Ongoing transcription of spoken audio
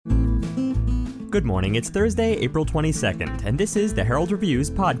Good morning, it's Thursday, April 22nd, and this is the Herald Review's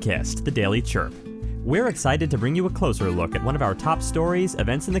podcast, The Daily Chirp. We're excited to bring you a closer look at one of our top stories,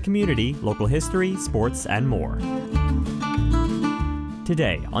 events in the community, local history, sports, and more.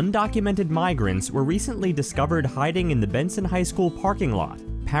 Today, undocumented migrants were recently discovered hiding in the Benson High School parking lot.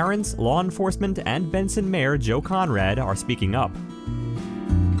 Parents, law enforcement, and Benson Mayor Joe Conrad are speaking up.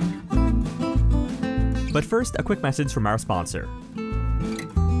 But first, a quick message from our sponsor.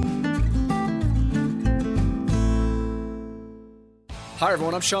 Hi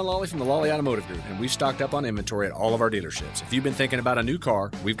everyone, I'm Sean Lawley from the Lawley Automotive Group, and we've stocked up on inventory at all of our dealerships. If you've been thinking about a new car,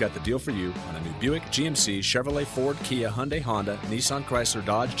 we've got the deal for you on a new Buick, GMC, Chevrolet, Ford, Kia, Hyundai, Honda, Nissan, Chrysler,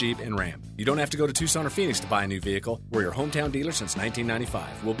 Dodge, Jeep, and Ram. You don't have to go to Tucson or Phoenix to buy a new vehicle. We're your hometown dealer since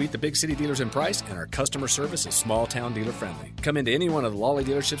 1995. We'll beat the big city dealers in price, and our customer service is small town dealer friendly. Come into any one of the Lawley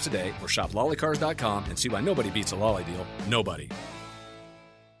dealerships today or shop lawleycars.com and see why nobody beats a Lawley deal. Nobody.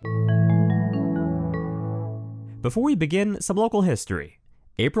 Before we begin, some local history.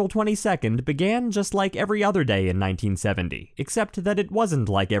 April 22nd began just like every other day in 1970, except that it wasn't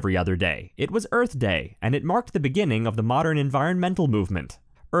like every other day. It was Earth Day, and it marked the beginning of the modern environmental movement.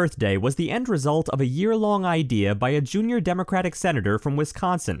 Earth Day was the end result of a year-long idea by a junior Democratic senator from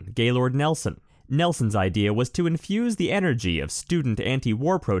Wisconsin, Gaylord Nelson. Nelson's idea was to infuse the energy of student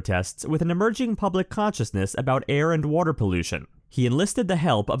anti-war protests with an emerging public consciousness about air and water pollution. He enlisted the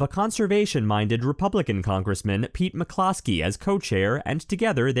help of a conservation-minded Republican Congressman, Pete McCloskey, as co-chair, and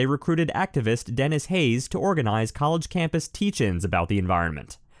together they recruited activist Dennis Hayes to organize college campus teach-ins about the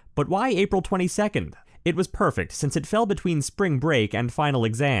environment. But why April 22nd? It was perfect since it fell between spring break and final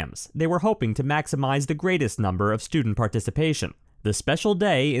exams. They were hoping to maximize the greatest number of student participation. The special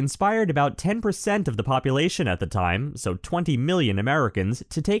day inspired about 10% of the population at the time, so 20 million Americans,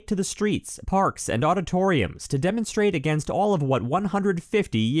 to take to the streets, parks, and auditoriums to demonstrate against all of what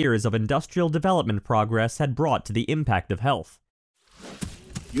 150 years of industrial development progress had brought to the impact of health.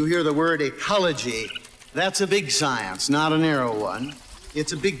 You hear the word ecology. That's a big science, not a narrow one.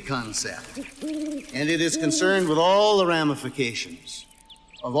 It's a big concept. And it is concerned with all the ramifications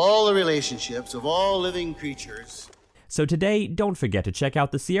of all the relationships of all living creatures. So today, don't forget to check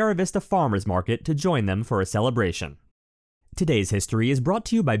out the Sierra Vista Farmers Market to join them for a celebration. Today's history is brought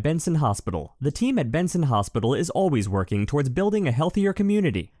to you by Benson Hospital. The team at Benson Hospital is always working towards building a healthier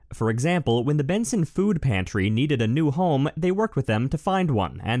community. For example, when the Benson Food Pantry needed a new home, they worked with them to find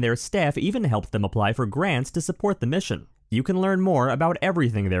one, and their staff even helped them apply for grants to support the mission. You can learn more about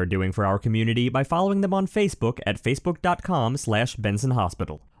everything they're doing for our community by following them on Facebook at facebook.com/Benson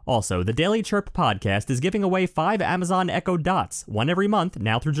Hospital. Also, the Daily Chirp podcast is giving away 5 Amazon Echo Dots, one every month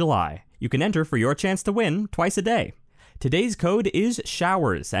now through July. You can enter for your chance to win twice a day. Today's code is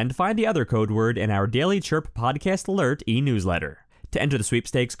SHOWERS, and find the other code word in our Daily Chirp podcast alert e-newsletter. To enter the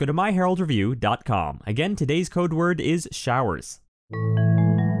sweepstakes, go to myheraldreview.com. Again, today's code word is SHOWERS.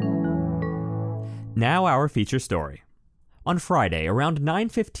 Now our feature story. On Friday, around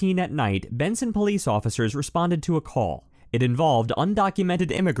 9:15 at night, Benson police officers responded to a call. It involved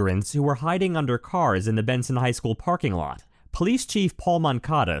undocumented immigrants who were hiding under cars in the Benson High School parking lot. Police Chief Paul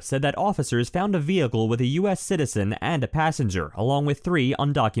Moncada said that officers found a vehicle with a U.S. citizen and a passenger, along with 3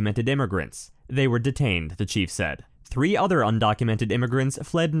 undocumented immigrants. They were detained, the chief said. 3 other undocumented immigrants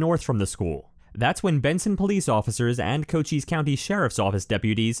fled north from the school. That's when Benson police officers and Cochise County Sheriff's Office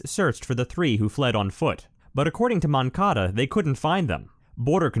deputies searched for the 3 who fled on foot. But according to Moncada, they couldn't find them.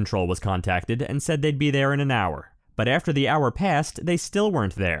 Border Control was contacted and said they'd be there in an hour. But after the hour passed, they still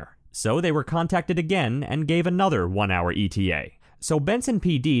weren't there. So they were contacted again and gave another 1-hour ETA. So Benson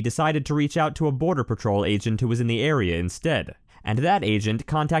PD decided to reach out to a Border Patrol agent who was in the area instead. And that agent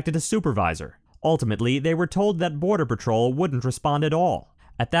contacted a supervisor. Ultimately, they were told that Border Patrol wouldn't respond at all.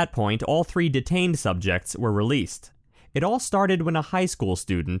 At that point, all 3 detained subjects were released. It all started when a high school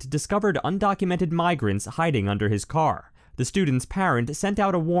student discovered undocumented migrants hiding under his car. The student's parent sent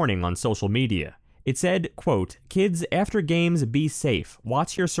out a warning on social media. It said, quote, "Kids, after games, be safe.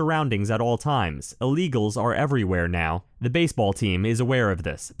 Watch your surroundings at all times. Illegals are everywhere now. The baseball team is aware of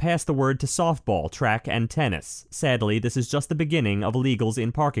this. Pass the word to softball, track, and tennis. Sadly, this is just the beginning of illegals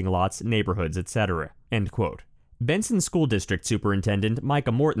in parking lots, neighborhoods, etc." End quote. Benson School District Superintendent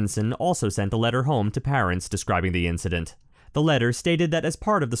Micah Mortensen also sent a letter home to parents describing the incident. The letter stated that as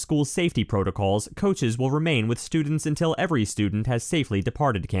part of the school's safety protocols, coaches will remain with students until every student has safely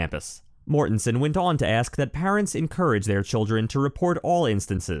departed campus. Mortensen went on to ask that parents encourage their children to report all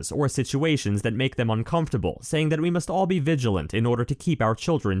instances or situations that make them uncomfortable, saying that we must all be vigilant in order to keep our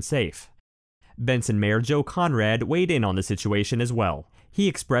children safe. Benson Mayor Joe Conrad weighed in on the situation as well. He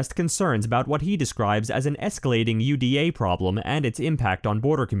expressed concerns about what he describes as an escalating UDA problem and its impact on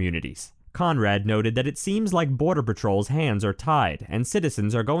border communities. Conrad noted that it seems like Border Patrol's hands are tied, and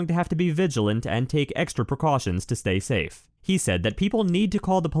citizens are going to have to be vigilant and take extra precautions to stay safe. He said that people need to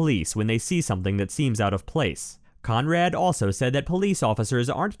call the police when they see something that seems out of place. Conrad also said that police officers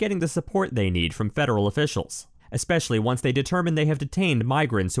aren't getting the support they need from federal officials, especially once they determine they have detained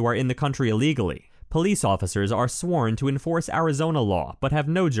migrants who are in the country illegally. Police officers are sworn to enforce Arizona law, but have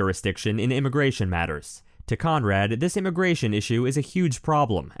no jurisdiction in immigration matters. To Conrad, this immigration issue is a huge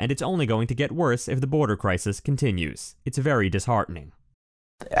problem, and it's only going to get worse if the border crisis continues. It's very disheartening.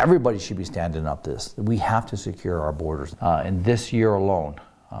 Everybody should be standing up to this. We have to secure our borders. In this year alone,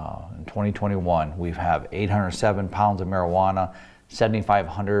 in 2021, we have 807 pounds of marijuana,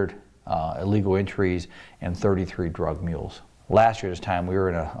 7,500 illegal entries, and 33 drug mules. Last year this time, we were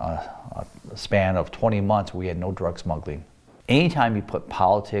in a span of 20 months, we had no drug smuggling. Anytime you put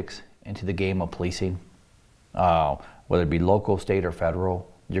politics into the game of policing, whether it be local, state, or federal,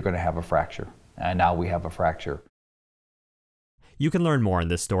 you're going to have a fracture. And now we have a fracture. You can learn more on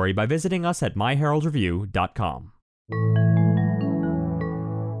this story by visiting us at myheraldreview.com.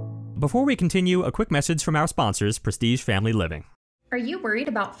 Before we continue, a quick message from our sponsors, Prestige Family Living. Are you worried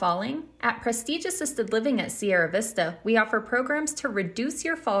about falling? At Prestige Assisted Living at Sierra Vista, we offer programs to reduce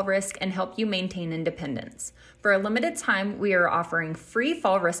your fall risk and help you maintain independence. For a limited time, we are offering free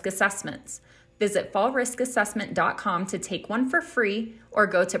fall risk assessments. Visit fallriskassessment.com to take one for free, or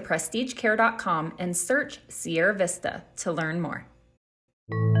go to prestigecare.com and search Sierra Vista to learn more.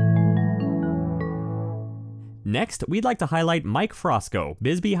 Next, we'd like to highlight Mike Frosco,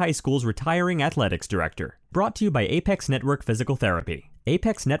 Bisbee High School's retiring athletics director. Brought to you by Apex Network Physical Therapy.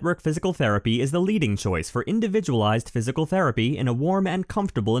 Apex Network Physical Therapy is the leading choice for individualized physical therapy in a warm and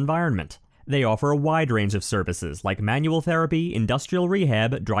comfortable environment. They offer a wide range of services like manual therapy, industrial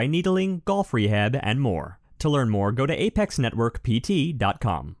rehab, dry needling, golf rehab, and more. To learn more, go to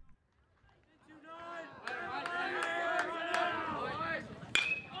apexnetworkpt.com.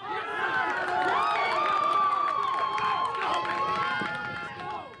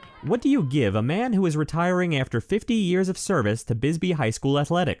 What do you give a man who is retiring after 50 years of service to Bisbee High School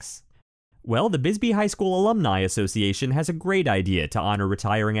athletics? Well, the Bisbee High School Alumni Association has a great idea to honor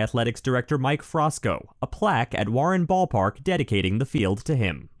retiring athletics director Mike Frosco, a plaque at Warren Ballpark dedicating the field to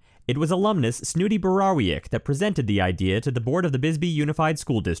him. It was alumnus Snooty Barawiak that presented the idea to the board of the Bisbee Unified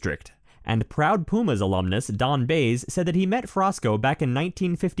School District. And Proud Pumas alumnus Don Bays said that he met Frosco back in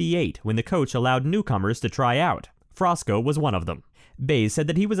 1958 when the coach allowed newcomers to try out. Frosco was one of them. Bays said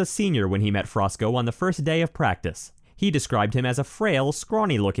that he was a senior when he met Frosco on the first day of practice. He described him as a frail,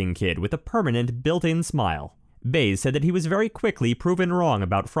 scrawny-looking kid with a permanent, built-in smile. Bays said that he was very quickly proven wrong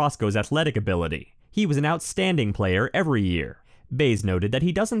about Frosco's athletic ability. He was an outstanding player every year. Bays noted that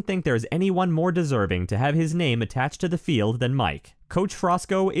he doesn't think there's anyone more deserving to have his name attached to the field than Mike. Coach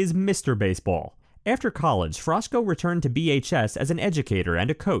Frosco is Mr. Baseball. After college, Frosco returned to BHS as an educator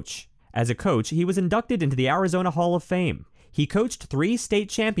and a coach. As a coach, he was inducted into the Arizona Hall of Fame. He coached 3 state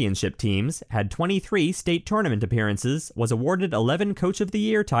championship teams, had 23 state tournament appearances, was awarded 11 Coach of the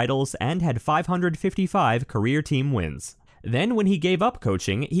Year titles, and had 555 career team wins. Then, when he gave up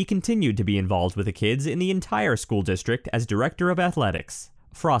coaching, he continued to be involved with the kids in the entire school district as director of athletics.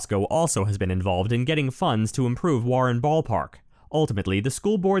 Frosco also has been involved in getting funds to improve Warren Ballpark. Ultimately, the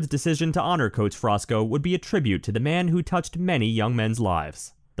school board's decision to honor Coach Frosco would be a tribute to the man who touched many young men's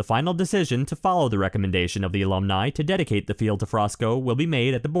lives. The final decision to follow the recommendation of the alumni to dedicate the field to Frosco will be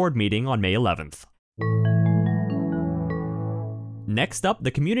made at the board meeting on May 11th. Next up, the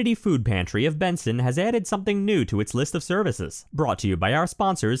Community Food Pantry of Benson has added something new to its list of services, brought to you by our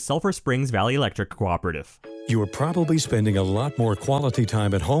sponsors, Sulphur Springs Valley Electric Cooperative. You are probably spending a lot more quality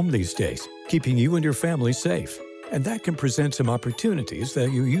time at home these days, keeping you and your family safe. And that can present some opportunities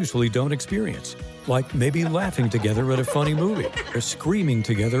that you usually don't experience, like maybe laughing together at a funny movie, or screaming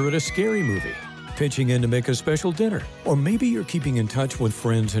together at a scary movie, pitching in to make a special dinner, or maybe you're keeping in touch with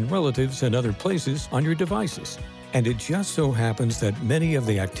friends and relatives in other places on your devices. And it just so happens that many of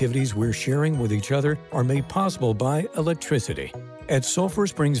the activities we're sharing with each other are made possible by electricity. At Sulphur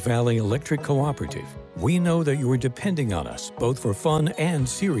Springs Valley Electric Cooperative, we know that you are depending on us both for fun and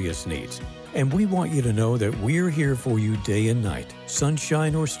serious needs. And we want you to know that we're here for you day and night,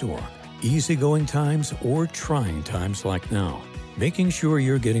 sunshine or storm, easygoing times or trying times like now, making sure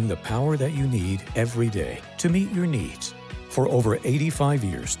you're getting the power that you need every day to meet your needs. For over 85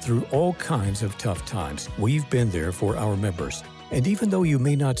 years, through all kinds of tough times, we've been there for our members. And even though you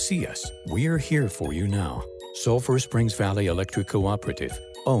may not see us, we're here for you now. Sulphur Springs Valley Electric Cooperative,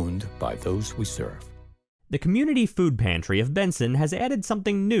 owned by those we serve. The Community Food Pantry of Benson has added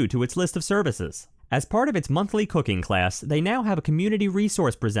something new to its list of services. As part of its monthly cooking class, they now have community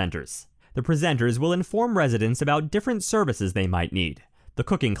resource presenters. The presenters will inform residents about different services they might need. The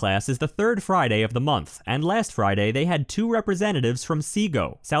cooking class is the third Friday of the month, and last Friday they had 2 representatives from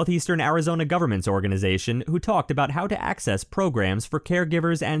SEGO, Southeastern Arizona Government's organization, who talked about how to access programs for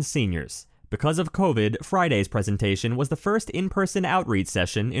caregivers and seniors. Because of COVID, Friday's presentation was the first in-person outreach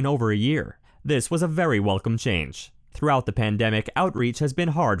session in over a year. This was a very welcome change. Throughout the pandemic, outreach has been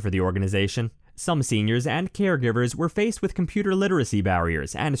hard for the organization. Some seniors and caregivers were faced with computer literacy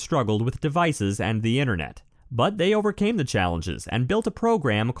barriers and struggled with devices and the internet. But they overcame the challenges and built a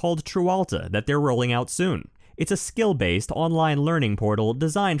program called TruAlta that they're rolling out soon. It's a skill-based online learning portal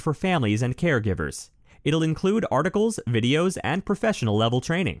designed for families and caregivers. It'll include articles, videos, and professional-level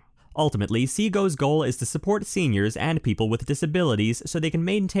training. Ultimately, SEGO's goal is to support seniors and people with disabilities so they can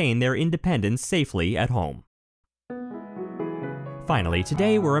maintain their independence safely at home. Finally,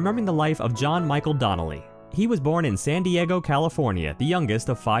 today we're remembering the life of John Michael Donnelly. He was born in San Diego, California, the youngest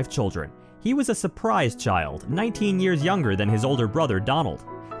of 5 children. He was a surprise child, 19 years younger than his older brother Donald.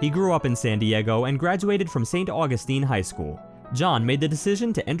 He grew up in San Diego and graduated from St. Augustine High School. John made the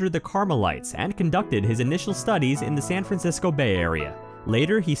decision to enter the Carmelites and conducted his initial studies in the San Francisco Bay Area.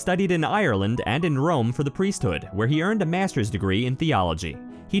 Later, he studied in Ireland and in Rome for the priesthood, where he earned a master's degree in theology.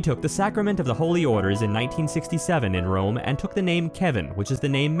 He took the Sacrament of the Holy Orders in 1967 in Rome and took the name Kevin, which is the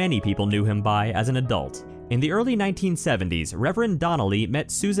name many people knew him by as an adult. In the early 1970s, Reverend Donnelly met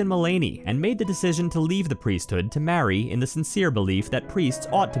Susan Mullaney and made the decision to leave the priesthood to marry in the sincere belief that priests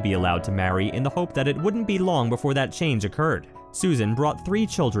ought to be allowed to marry in the hope that it wouldn't be long before that change occurred. Susan brought 3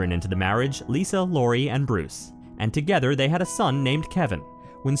 children into the marriage, Lisa, Lori, and Bruce. And together they had a son named Kevin.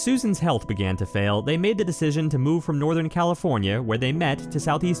 When Susan's health began to fail, they made the decision to move from Northern California, where they met, to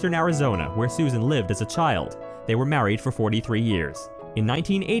southeastern Arizona, where Susan lived as a child. They were married for 43 years. In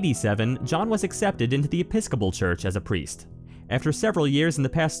 1987, John was accepted into the Episcopal Church as a priest. After several years in the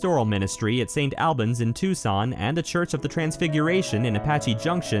pastoral ministry at St. Albans in Tucson and the Church of the Transfiguration in Apache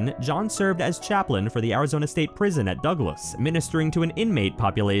Junction, John served as chaplain for the Arizona State Prison at Douglas, ministering to an inmate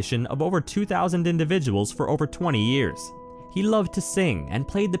population of over 2,000 individuals for over 20 years. He loved to sing and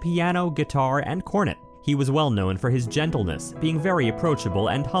played the piano, guitar, and cornet. He was well known for his gentleness, being very approachable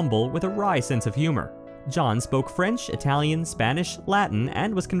and humble with a wry sense of humor. John spoke French, Italian, Spanish, Latin,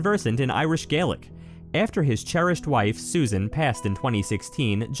 and was conversant in Irish Gaelic. After his cherished wife, Susan, passed in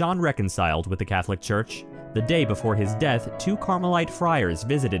 2016, John reconciled with the Catholic Church. The day before his death, 2 Carmelite friars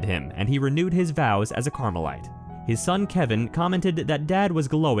visited him, and he renewed his vows as a Carmelite. His son Kevin commented that Dad was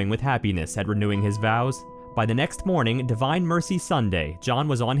glowing with happiness at renewing his vows. By the next morning, Divine Mercy Sunday, John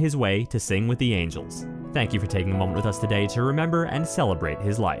was on his way to sing with the angels. Thank you for taking a moment with us today to remember and celebrate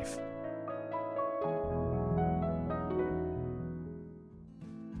his life.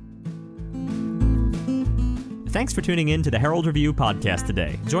 Thanks for tuning in to the Herald Review podcast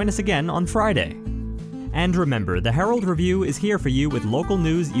today. Join us again on Friday. And remember, the Herald Review is here for you with local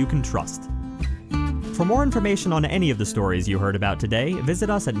news you can trust. For more information on any of the stories you heard about today, visit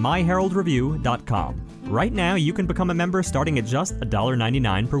us at myheraldreview.com. Right now, you can become a member starting at just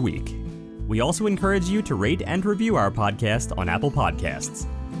 $1.99 per week. We also encourage you to rate and review our podcast on Apple Podcasts.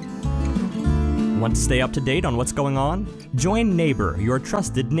 Want to stay up to date on what's going on? Join Neighbor, your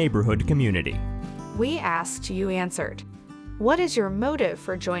trusted neighborhood community. We asked, you answered. What is your motive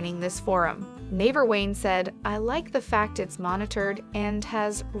for joining this forum? Neighbor Wayne said, I like the fact it's monitored and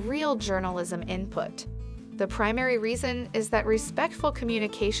has real journalism input. The primary reason is that respectful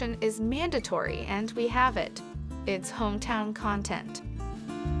communication is mandatory and we have it. It's hometown content.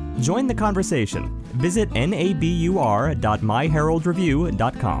 Join the conversation. Visit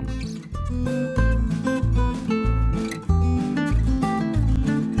nabur.myheraldreview.com.